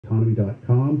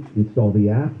economy.com, install the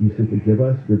app. You simply give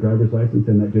us your driver's license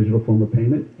and that digital form of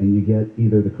payment, and you get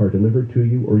either the car delivered to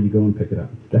you or you go and pick it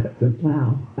up. That's simple.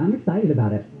 Wow, I'm excited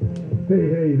about it.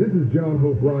 Hey, this is John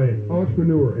Hope Bryant,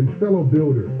 entrepreneur and fellow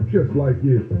builder, just like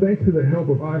you. Thanks to the help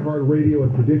of iHeartRadio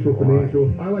and Prudential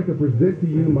Financial, I like to present to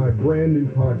you my brand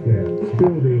new podcast,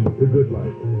 Building the Good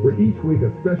Life, where each week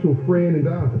a special friend and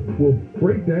I will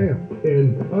break down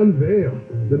and unveil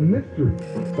the mystery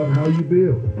of how you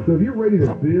build. So if you're ready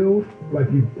to build like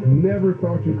you never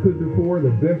thought you could before,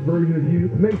 the best version of you,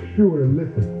 make sure to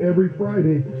listen every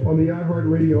Friday on the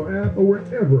iHeartRadio app or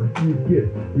wherever you get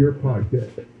your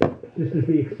podcast. This is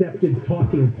the accepted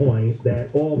talking point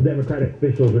that all Democratic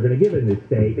officials are going to give in this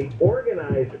state. The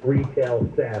organized retail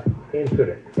theft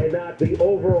incident and not the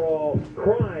overall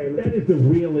crime. That is the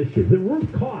real issue. The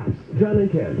root cause. John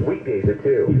and Ken, weekdays at 2.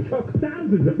 You took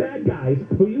thousands of bad guys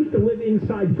who used to live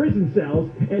inside prison cells,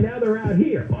 and now they're out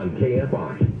here on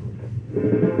KFI.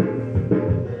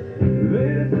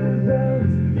 This is how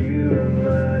you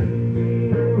remind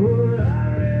me of what I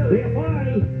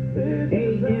really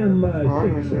AM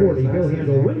 640, Bill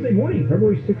Handle, Wednesday morning,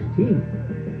 February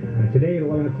 16th. Today at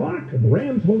 11 o'clock, the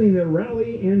Rams holding their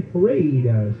rally and parade,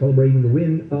 celebrating the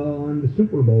win on the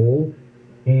Super Bowl.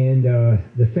 And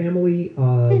the family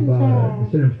of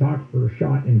the cinematographer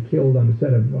shot and killed on the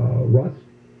set of Rust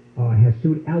has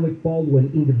sued Alec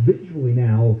Baldwin individually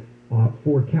now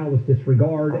for callous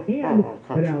disregard, and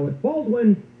that Alec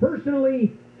Baldwin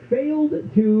personally failed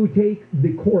to take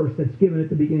the course that's given at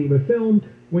the beginning of a film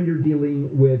when you're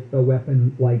dealing with a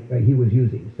weapon like he was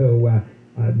using. So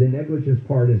the negligence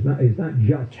part is not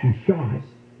just he shot.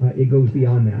 It goes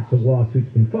beyond that. So the lawsuit's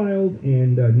been filed,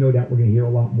 and no doubt we're going to hear a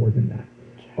lot more than that.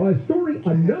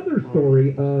 Another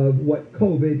story of what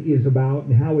COVID is about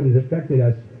and how it has affected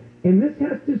us, and this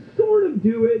has to sort of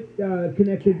do it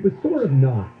connected, but sort of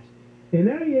not. And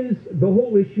that is the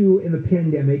whole issue in the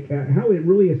pandemic, how it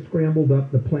really has scrambled up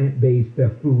the plant-based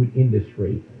food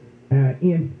industry.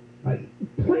 And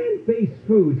plant-based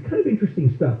foods, kind of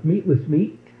interesting stuff, meatless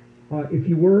meat, if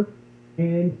you were,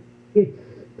 and it's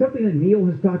something that Neil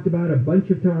has talked about a bunch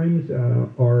of times,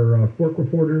 our fork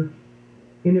reporter.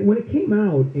 And when it came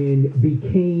out and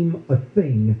became a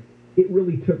thing, it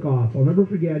really took off. I'll never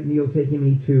forget Neil taking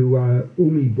me to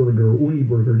Uni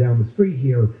Burger down the street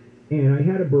here, and I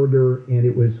had a burger, and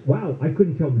it was, wow, I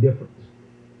couldn't tell the difference.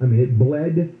 I mean, it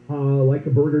bled like a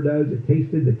burger does. It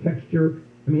tasted, the texture.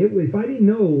 I mean, if I didn't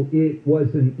know it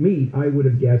wasn't meat, I would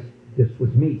have guessed this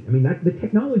was meat. I mean, the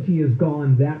technology has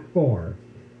gone that far.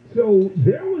 So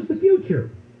there was the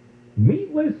future.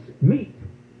 Meatless meat.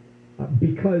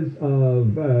 Because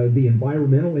of the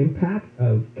environmental impact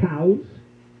of cows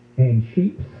and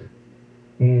sheep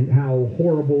and how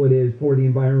horrible it is for the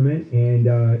environment, and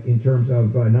in terms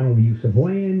of not only use of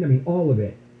land, I mean, all of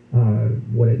it,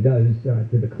 what it does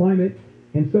to the climate.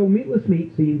 And so meatless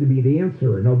meat seemed to be the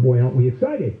answer, and oh boy, aren't we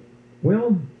excited.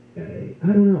 Well,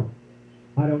 I don't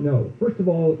know. First of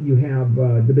all, you have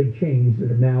the big chains that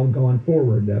have now gone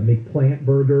forward. McPlant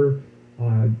Burger.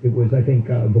 It was, I think,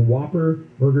 the Whopper.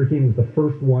 Burger King was the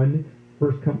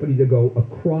first company to go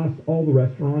across all the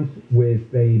restaurants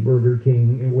with a Burger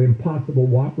King, Impossible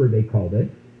Whopper, they called it.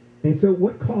 And so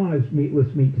what caused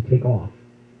meatless meat to take off?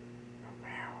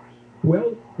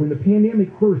 Well, when the pandemic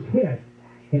first hit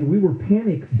and we were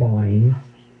panic buying,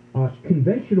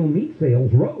 conventional meat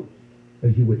sales rose,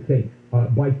 as you would think,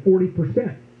 by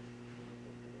 40%.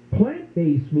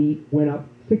 Plant-based meat went up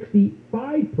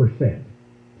 65%.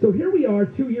 So here we are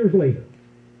 2 years later,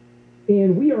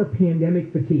 and we are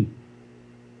pandemic fatigued.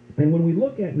 And when we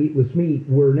look at meatless meat,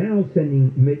 we're now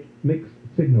sending mixed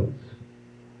signals.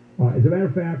 As a matter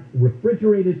of fact,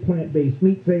 refrigerated plant-based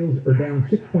meat sales are down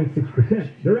 6.6%.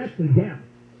 They're actually down,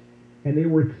 and they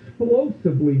were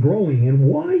explosively growing. And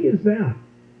why is that?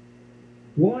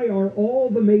 Why are all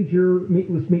the major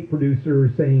meatless meat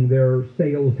producers saying their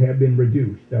sales have been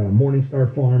reduced?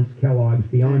 Morningstar Farms, Kellogg's,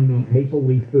 Beyond Meat, Maple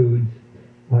Leaf Foods.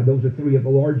 Those are three of the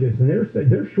largest, and they're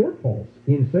shortfalls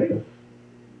in sales.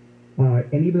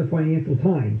 And even the Financial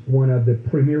Times, one of the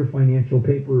premier financial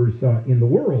papers in the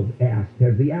world, asked,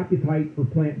 has the appetite for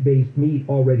plant-based meat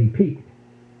already peaked?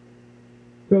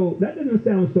 So that doesn't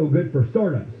sound so good for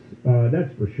startups,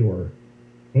 that's for sure.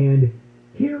 And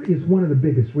here is one of the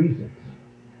biggest reasons,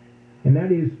 and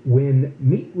that is when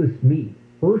meatless meat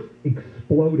first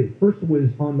exploded, first was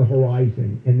on the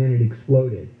horizon, and then it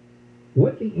exploded.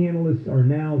 What the analysts are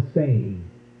now saying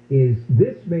is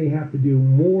this may have to do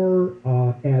more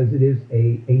as it is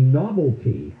a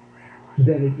novelty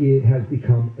than it has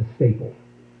become a staple.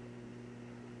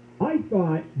 I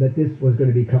thought that this was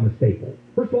going to become a staple.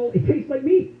 First of all, it tastes like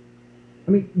meat.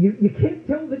 I mean, you can't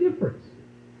tell the difference.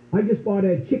 I just bought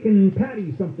a chicken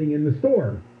patty something in the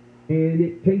store, and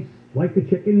it tastes like a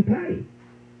chicken patty.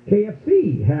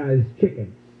 KFC has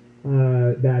chicken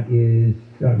that is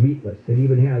meatless. It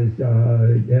even has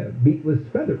meatless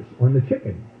feathers on the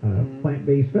chicken,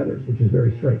 plant-based feathers, which is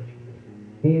very strange.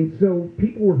 And so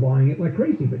people were buying it like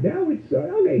crazy. But now it's,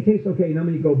 okay, it tastes okay. Now I'm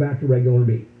going to go back to regular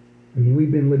meat. I mean,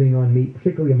 we've been living on meat,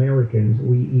 particularly Americans.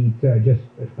 We eat just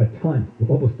a ton,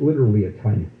 almost literally a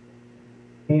ton.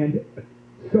 And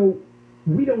so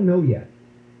we don't know yet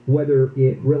whether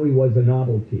it really was a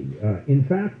novelty. In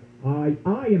fact, I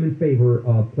am in favor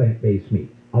of plant-based meat,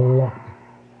 a lot.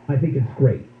 I think it's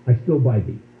great. I still buy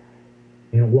beef,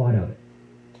 and a lot of it.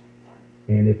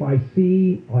 And if I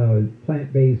see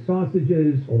plant-based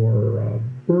sausages or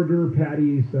burger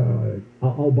patties,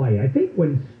 I'll buy it. I think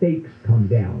when steaks come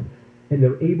down and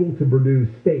they're able to produce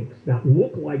steaks that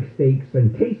look like steaks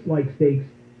and taste like steaks,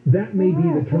 that may be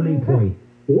the turning point.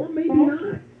 Or maybe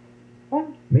not.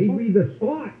 Maybe the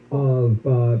thought of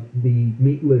the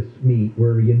meatless meat,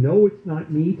 where you know it's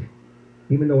not meat,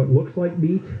 even though it looks like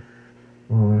meat,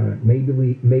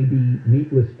 maybe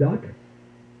meatless duck.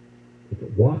 If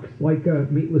it walks like a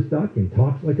meatless duck and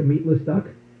talks like a meatless duck,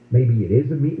 maybe it is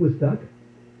a meatless duck.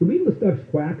 Do meatless ducks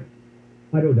quack?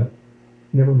 I don't know.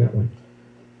 Never met one.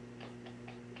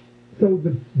 So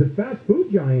the fast food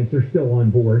giants are still on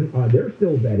board. They're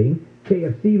still betting.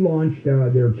 KFC launched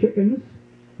their chickens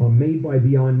made by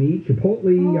Beyond Meat.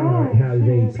 Chipotle has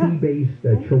a pea-based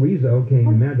chorizo. Can't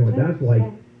even imagine what that's like.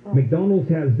 McDonald's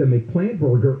has the McPlant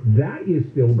burger. That is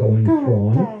still going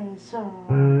strong.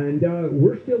 And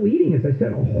we're still eating, as I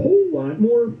said, a whole lot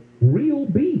more real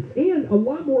beef and a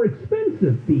lot more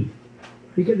expensive beef.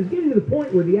 Because it's getting to the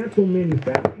point where the actual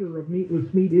manufacture of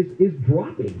meatless meat is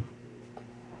dropping.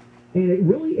 And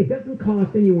it doesn't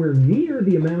cost anywhere near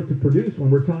the amount to produce when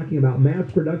we're talking about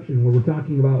mass production, when we're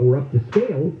talking about we're up to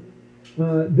scale,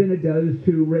 than it does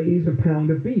to raise a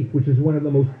pound of beef, which is one of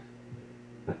the most,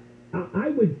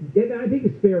 I think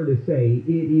it's fair to say,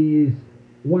 it is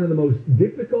one of the most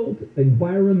difficult,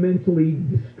 environmentally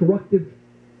destructive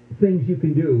things you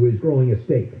can do is growing a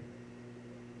steak.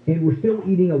 And we're still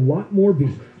eating a lot more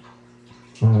beef.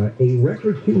 A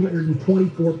record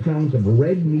 224 pounds of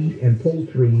red meat and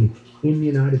poultry in the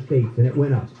United States, and it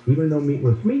went up. Even though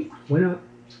meatless meat went up,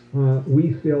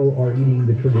 we still are eating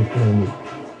the traditional meat.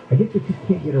 I guess you just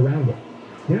can't get around it.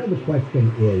 Now the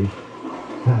question is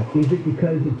it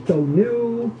because it's so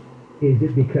new? Is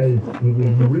it because we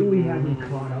really haven't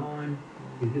caught on?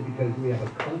 Is it because we have a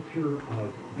culture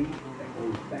of beef that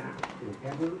goes back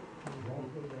forever?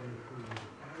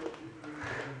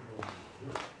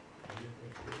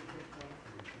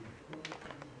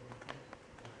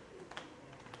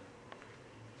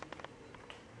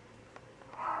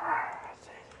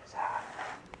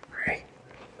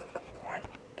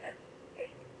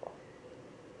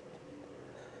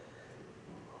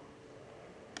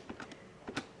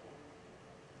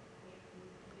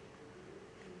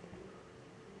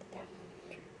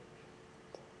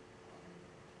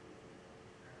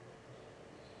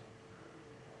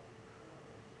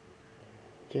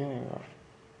 Yeah.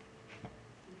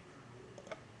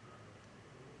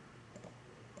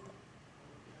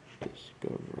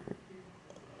 Discover.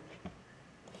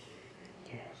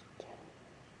 Yes.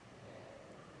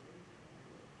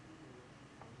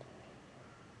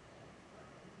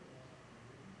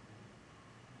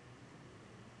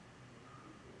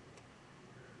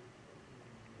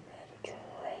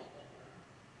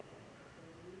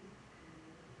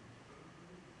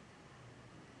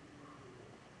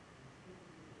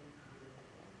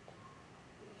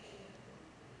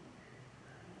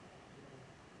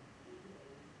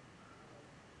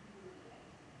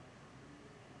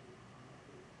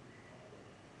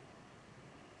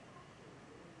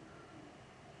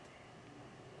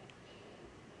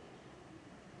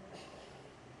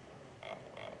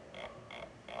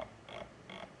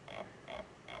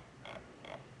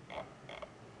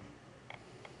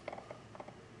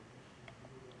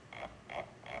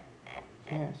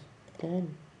 Yes,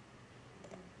 then.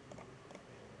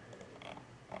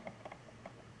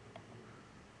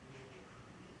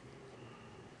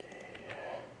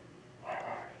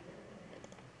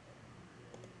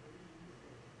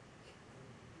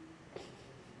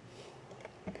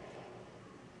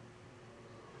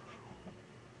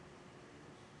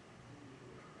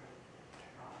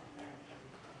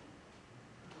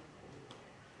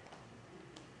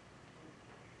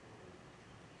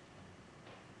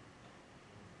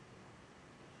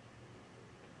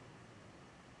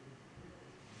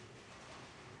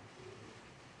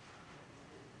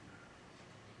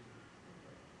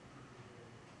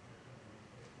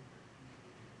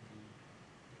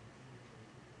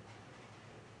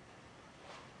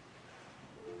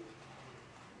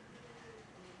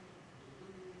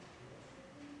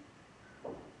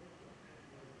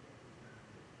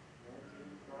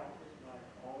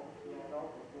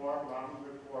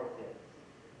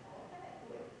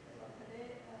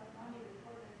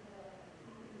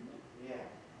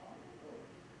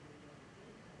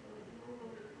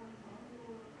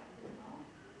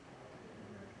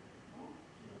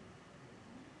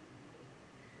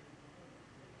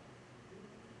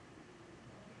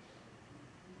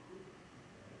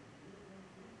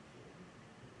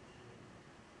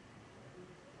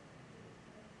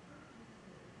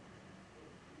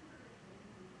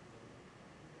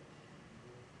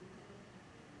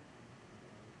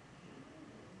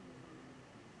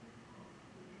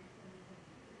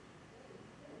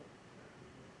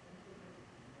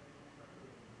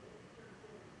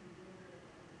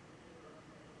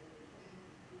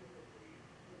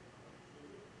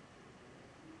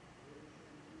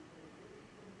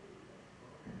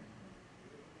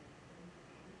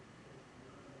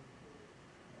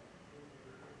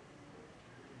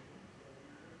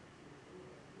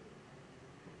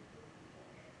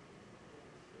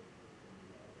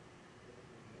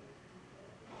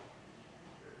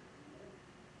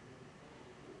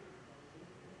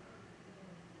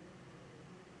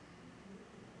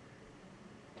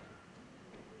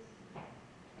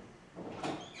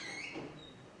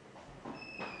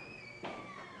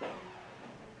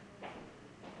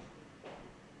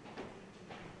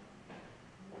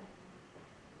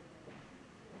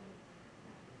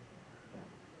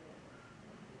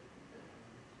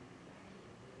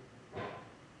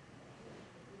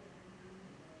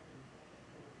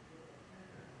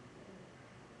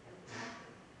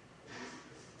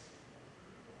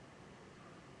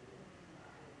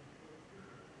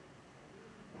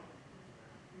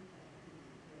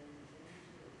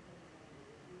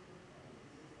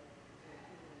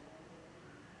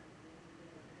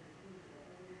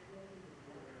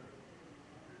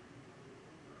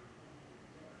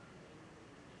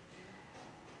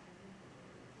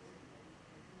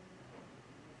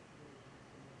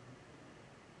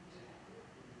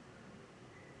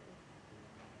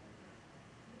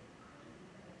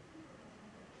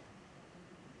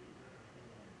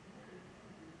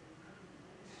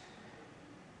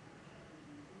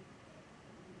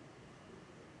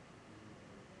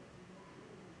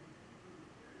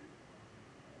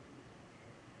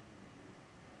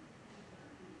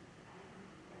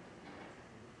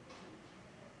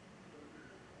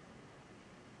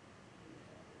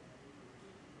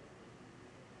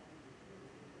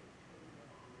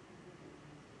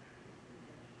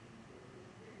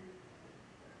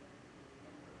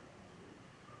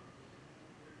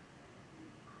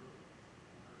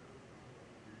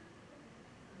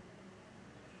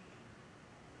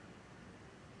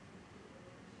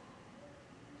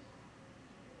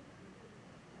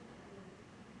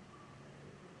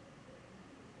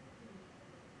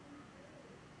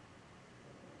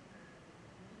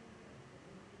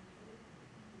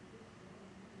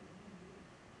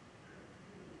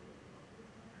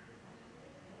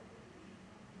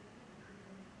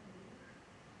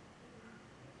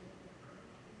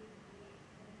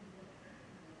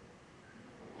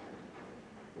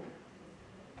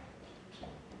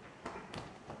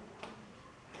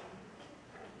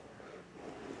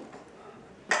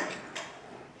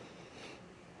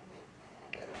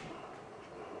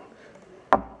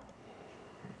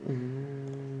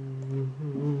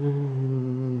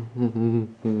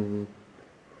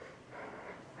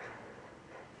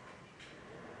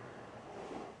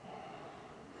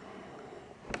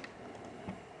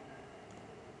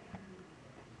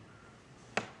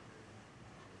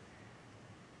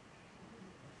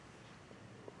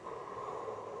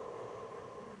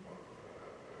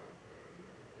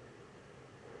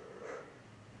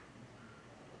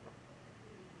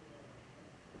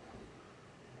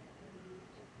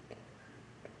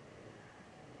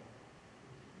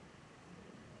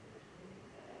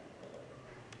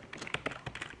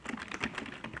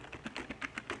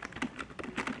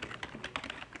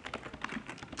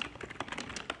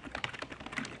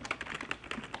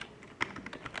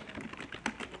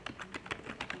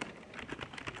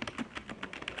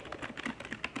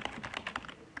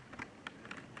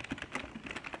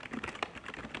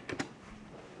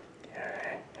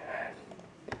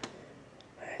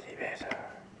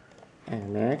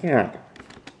 American.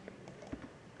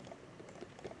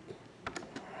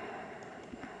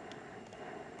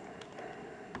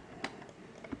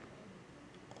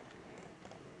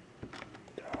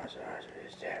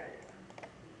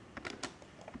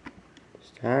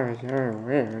 Stars are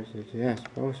rare, suggest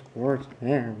both sports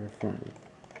and refinement.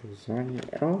 Designing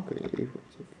algorithm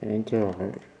with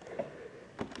fantastic.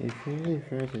 It really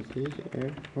presents each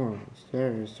airborne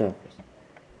stereo surface.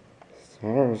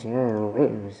 Stars are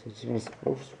rare, suggest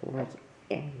both sports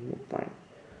and refinement.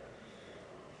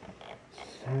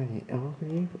 Designing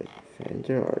algorithm with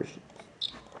fantastic.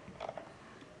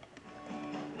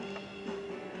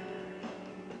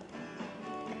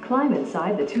 Climb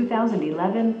inside the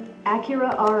 2011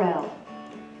 Acura RL.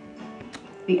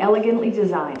 The elegantly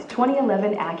designed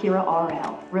 2011 Acura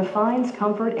RL refines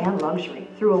comfort and luxury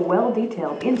through a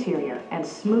well-detailed interior and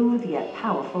smooth yet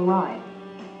powerful ride.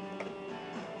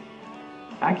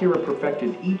 Acura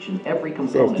perfected each and every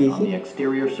component on the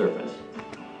exterior surface.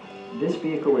 This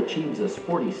vehicle achieves a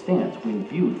sporty stance when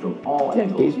viewed from all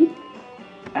angles.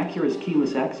 Acura's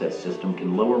keyless access system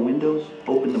can lower windows,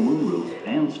 open the moonroof,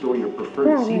 and store your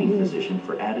preferred seating position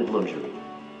for added luxury.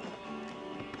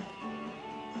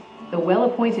 The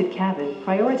well-appointed cabin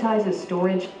prioritizes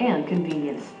storage and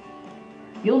convenience.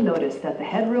 You'll notice that the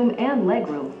headroom and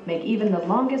legroom make even the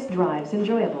longest drives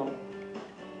enjoyable.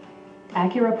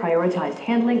 Acura prioritized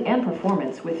handling and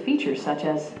performance with features such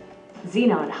as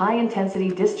xenon high-intensity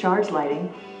discharge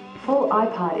lighting, full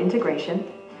iPod integration,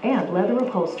 and leather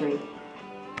upholstery.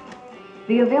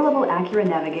 The available Acura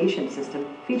navigation system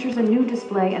features a new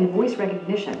display and voice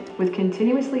recognition with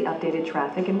continuously updated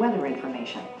traffic and weather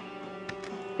information.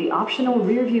 The optional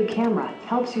rear-view camera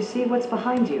helps you see what's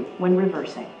behind you when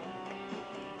reversing.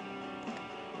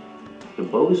 The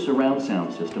Bose surround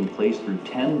sound system plays through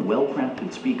 10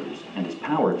 well-crafted speakers and is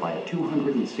powered by a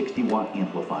 260-watt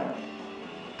amplifier.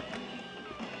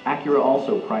 Acura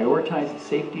also prioritized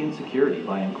safety and security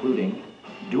by including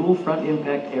dual front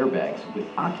impact airbags with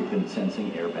occupant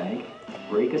sensing airbag,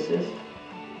 brake assist,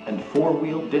 and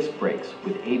four-wheel disc brakes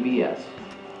with ABS.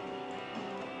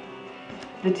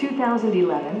 The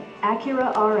 2011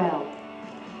 Acura RL.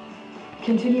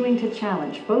 Continuing to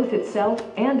challenge both itself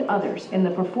and others in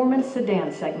the performance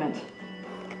sedan segment.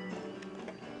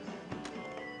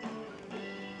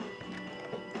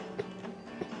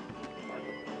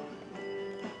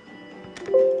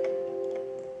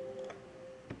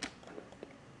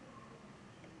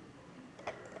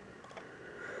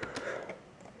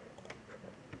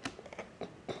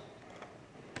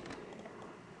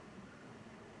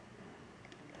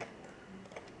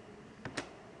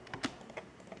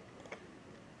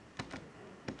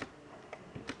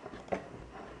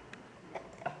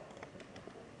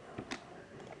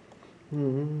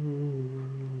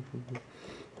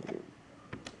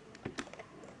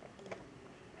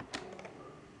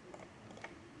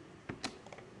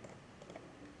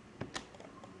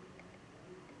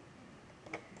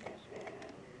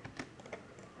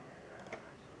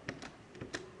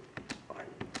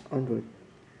 Android.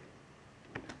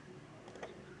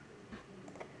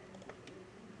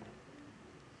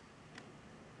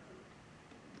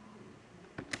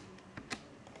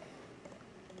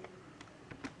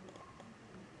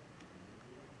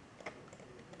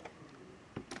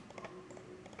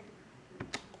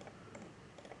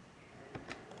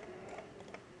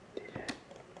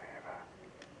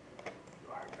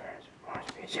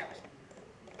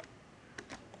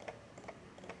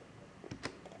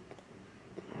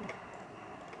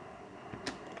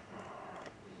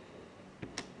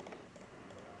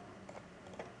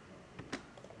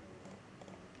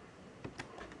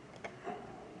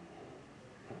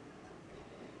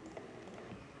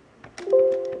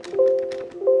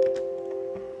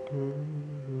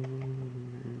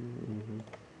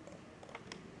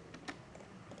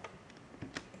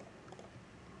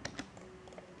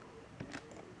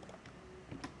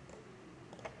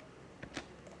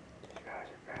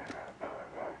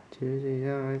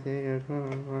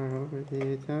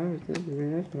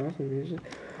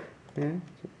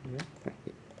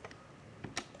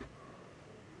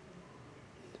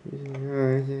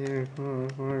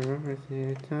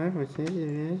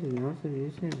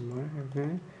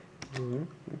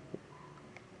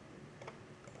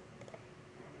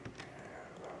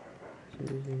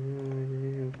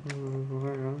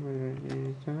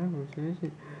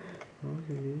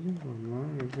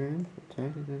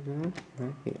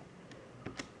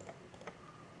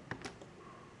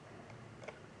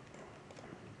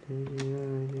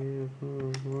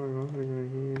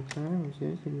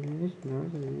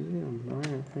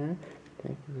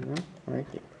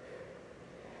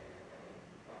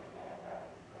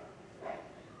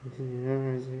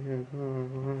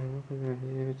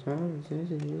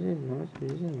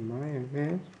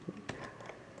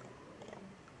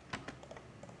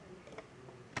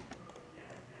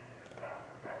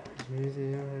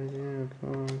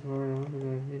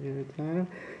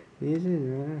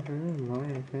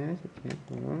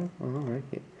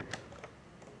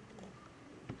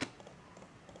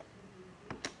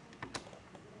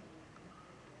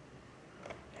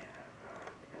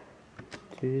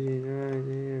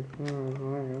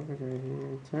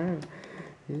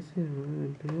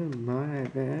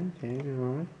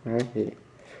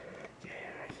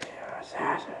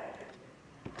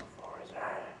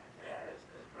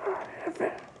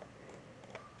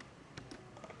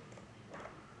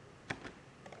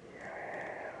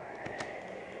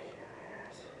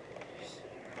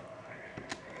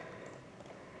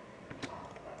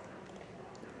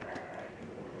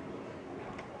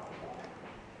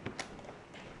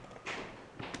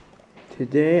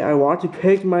 Today I want to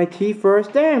pick my teeth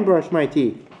first, then brush my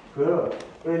teeth. Good.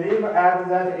 We leave at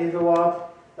that is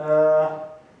what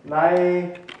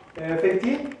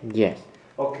 9:50. Yes.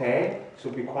 Okay.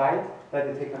 So be quiet. Let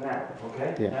it take a nap.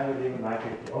 Okay. Yeah. And we leave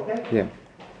 9:50. Okay. Yeah.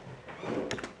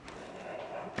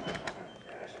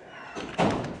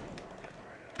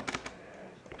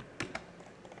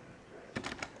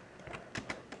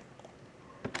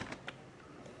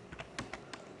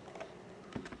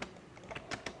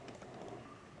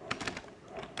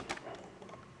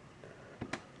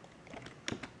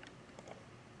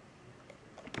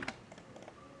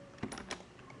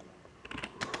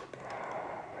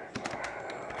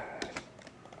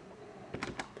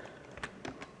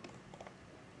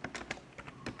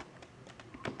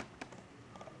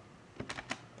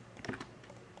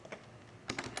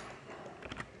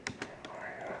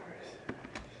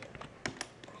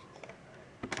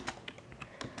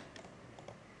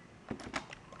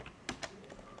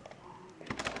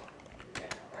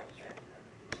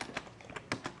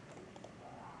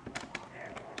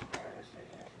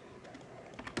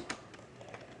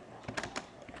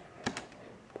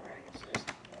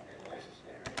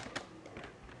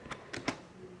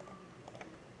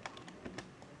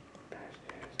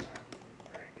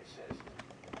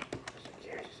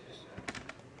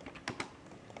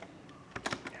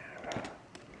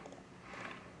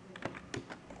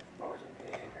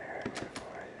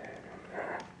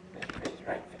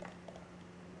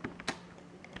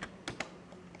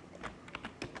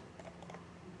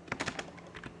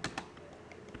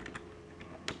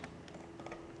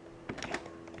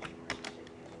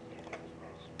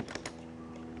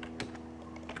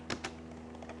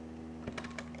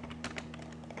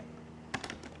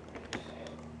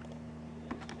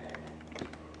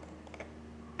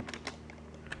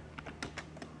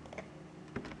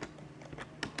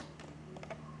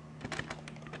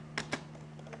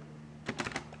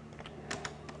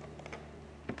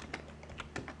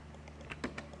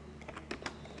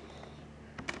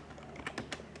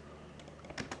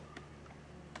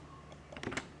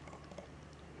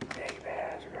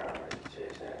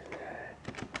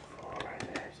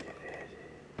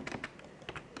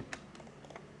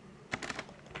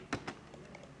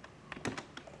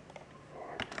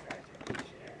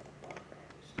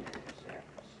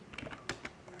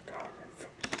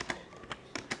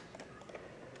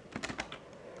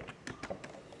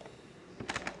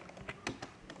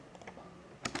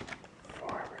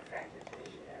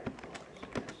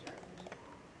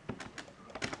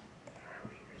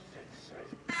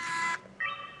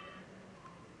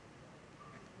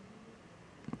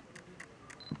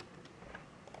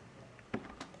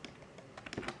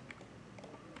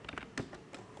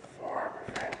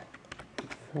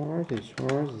 Four, the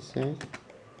shores, the same.